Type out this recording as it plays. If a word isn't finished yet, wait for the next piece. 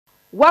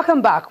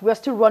Welcome back. We're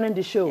still running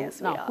the show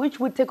Yes, now, which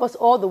will take us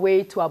all the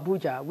way to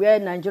Abuja, where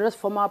Nigeria's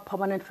former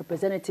permanent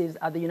representatives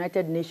at the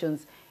United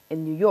Nations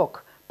in New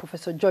York,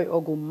 Professor Joy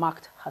Ogwu,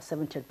 marked her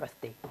 70th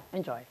birthday.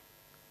 Enjoy.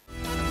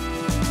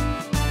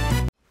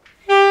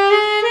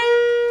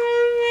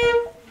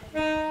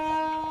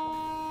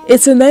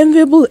 It's an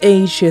enviable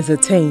age she has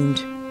attained,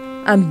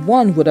 and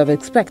one would have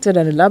expected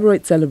an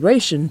elaborate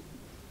celebration.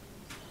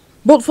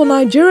 But for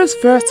Nigeria's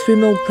first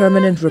female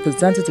permanent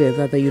representative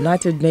at the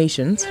United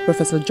Nations,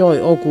 Professor Joy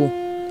Ogwu,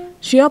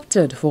 she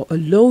opted for a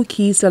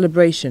low-key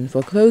celebration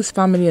for close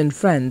family and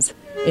friends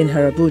in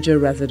her Abuja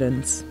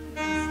residence.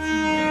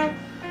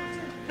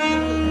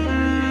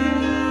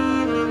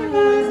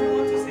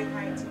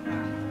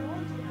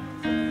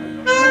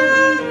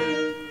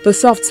 The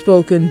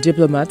soft-spoken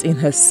diplomat in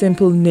her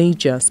simple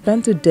nature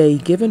spent a day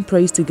giving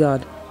praise to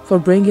God for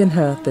bringing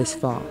her this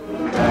far.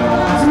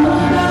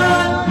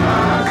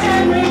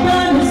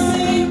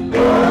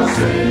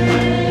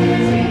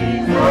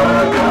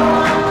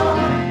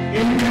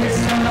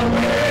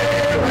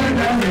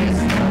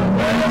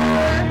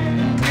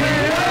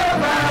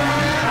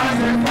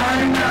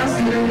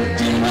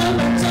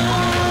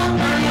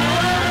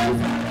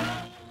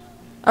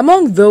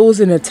 Among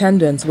those in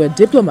attendance were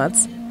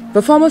diplomats,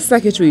 the former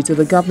secretary to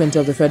the government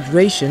of the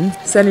Federation,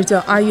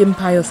 Senator Ayim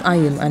Pius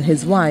Ayim, and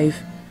his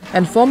wife,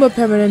 and former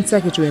permanent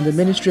secretary in the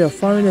Ministry of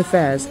Foreign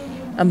Affairs,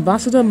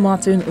 Ambassador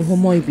Martin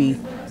Uhomoibi,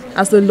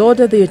 as they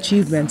lauded the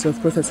achievements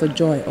of Professor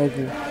Joy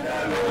Ogwu.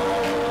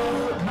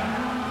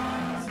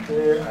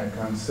 Today I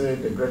can say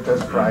the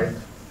greatest pride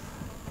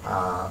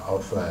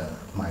of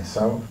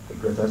myself, the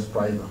greatest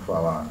pride of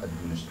our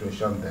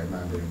administration then,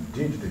 and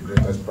indeed the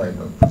greatest pride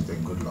of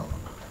President Goodluck,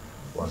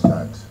 was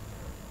that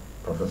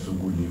Professor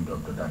Ogwu lived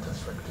up to that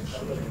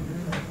expectation.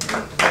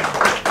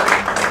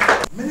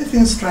 Many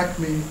things strike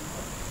me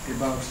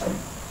about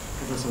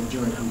Professor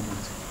Joy Ogwu.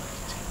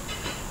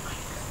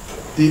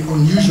 The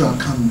unusual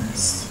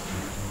calmness,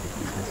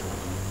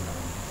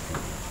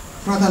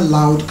 rather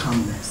loud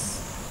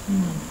calmness,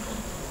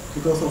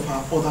 because of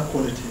her other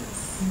qualities,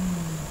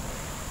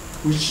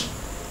 which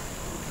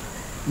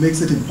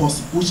makes it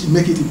impossible,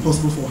 make it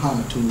impossible for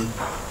her to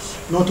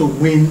not to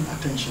win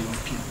attention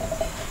of people.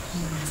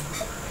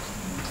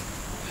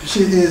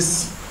 She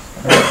is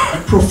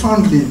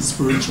profoundly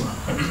spiritual.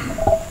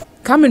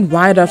 Coming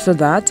right after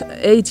that,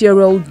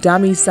 8-year-old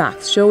Dami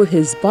Sachs showed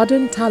his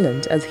budding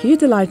talent as he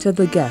delighted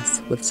the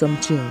guests with some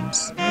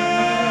tunes.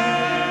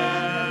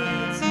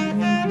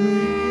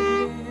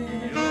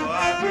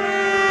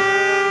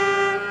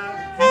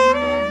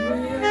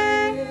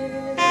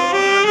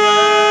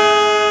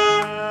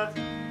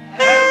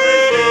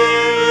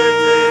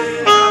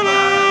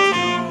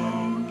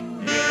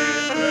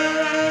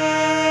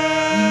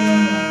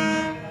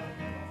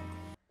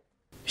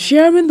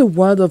 Sharing the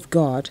word of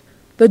God,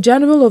 the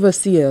General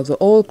Overseer of the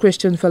All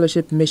Christian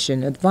Fellowship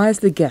Mission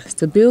advised the guests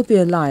to build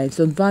their lives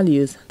on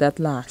values that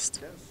last.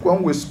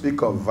 When we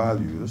speak of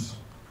values,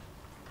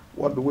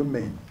 what do we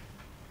mean?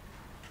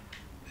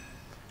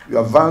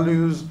 Your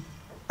values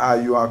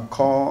are your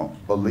core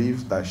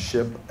beliefs that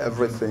shape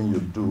everything you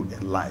do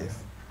in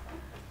life.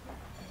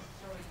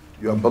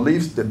 Your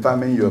beliefs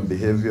determine your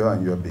behavior,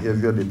 and your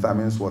behavior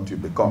determines what you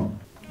become.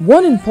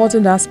 One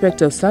important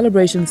aspect of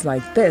celebrations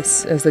like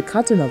this is the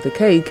cutting of the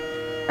cake,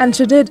 and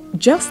she did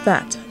just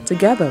that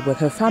together with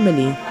her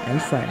family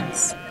and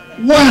friends.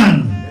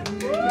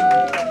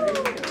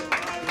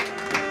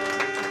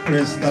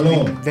 Praise the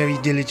Lord. Very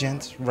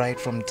diligent right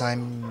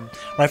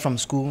from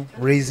school,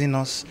 raising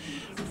us,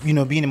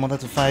 being a mother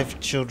to 5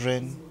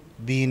 children,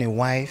 being a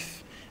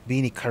wife,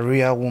 being a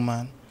career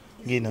woman.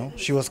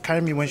 She was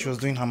carrying me when she was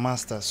doing her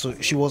master's. So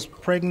she was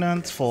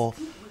pregnant for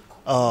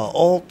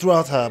all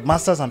throughout her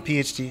master's and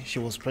PhD. She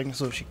was pregnant,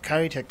 so she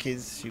carried her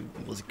kids. She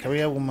was a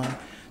career woman.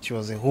 She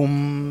was a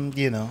home,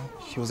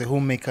 she was a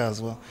homemaker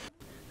as well.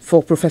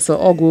 For Professor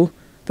Ogwu,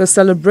 the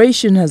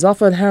celebration has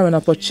offered her an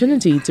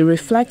opportunity to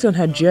reflect on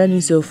her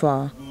journey so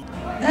far.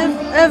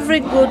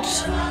 Every good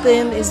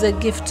thing is a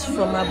gift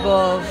from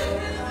above.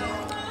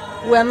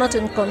 We are not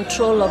in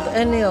control of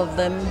any of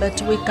them,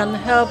 but we can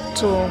help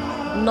to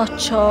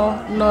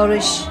nurture,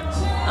 nourish,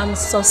 and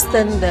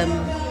sustain them.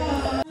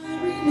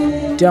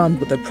 Done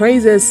with the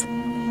praises,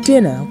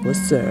 dinner was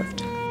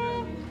served.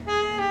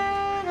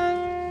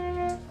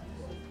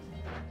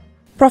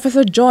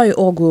 Professor Joy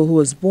Ogwu, who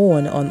was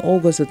born on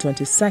August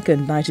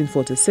 22nd,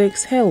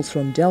 1946, hails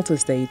from Delta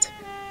State.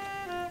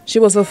 She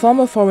was a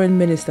former foreign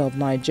minister of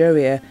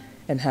Nigeria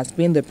and has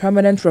been the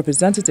permanent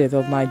representative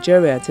of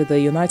Nigeria to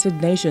the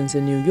United Nations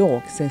in New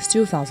York since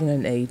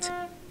 2008.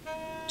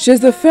 She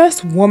is the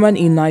first woman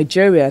in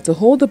Nigeria to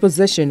hold the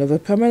position of a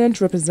permanent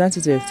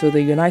representative to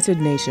the United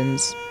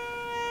Nations.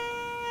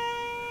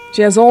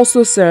 She has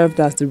also served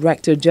as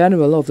Director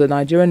General of the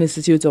Nigerian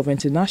Institute of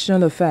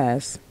International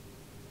Affairs.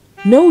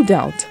 No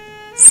doubt,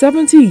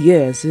 70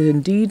 years is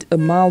indeed a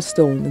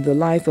milestone in the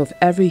life of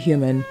every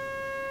human,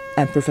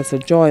 and Professor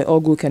Joy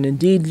Ogwu can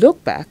indeed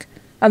look back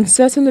and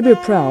certainly be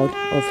proud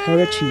of her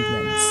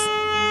achievements.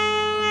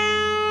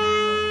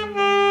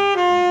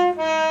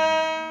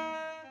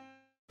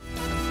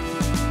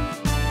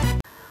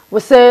 We'll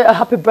say a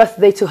happy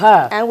birthday to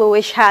her. And we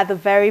wish her the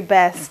very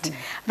best.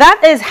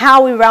 That is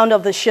how we round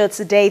up the show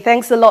today.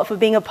 Thanks a lot for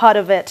being a part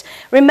of it.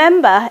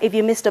 Remember, if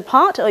you missed a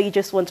part or you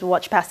just want to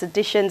watch past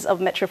editions of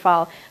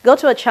Metrofile, go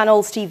to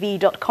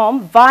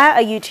channelstv.com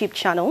via a YouTube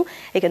channel.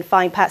 You can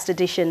find past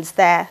editions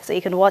there, so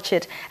you can watch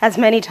it as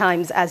many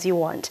times as you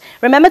want.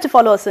 Remember to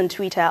follow us on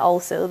Twitter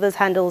also. Those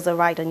handles are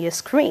right on your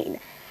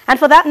screen. And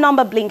for that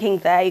number blinking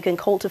there, you can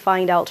call to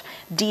find out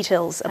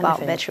details about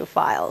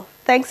Metrofile.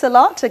 Thanks a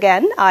lot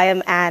again. I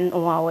am Anne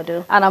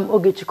Nwawadu. And I'm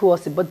Ogwu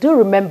Chukwuosi. But do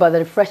remember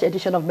that a fresh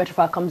edition of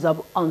Metrofile comes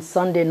up on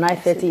Sunday,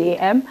 9:30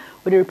 a.m.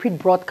 with a repeat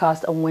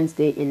broadcast on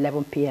Wednesday,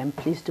 11 p.m.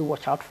 Please do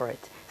watch out for it.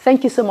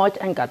 Thank you so much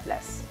and God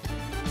bless.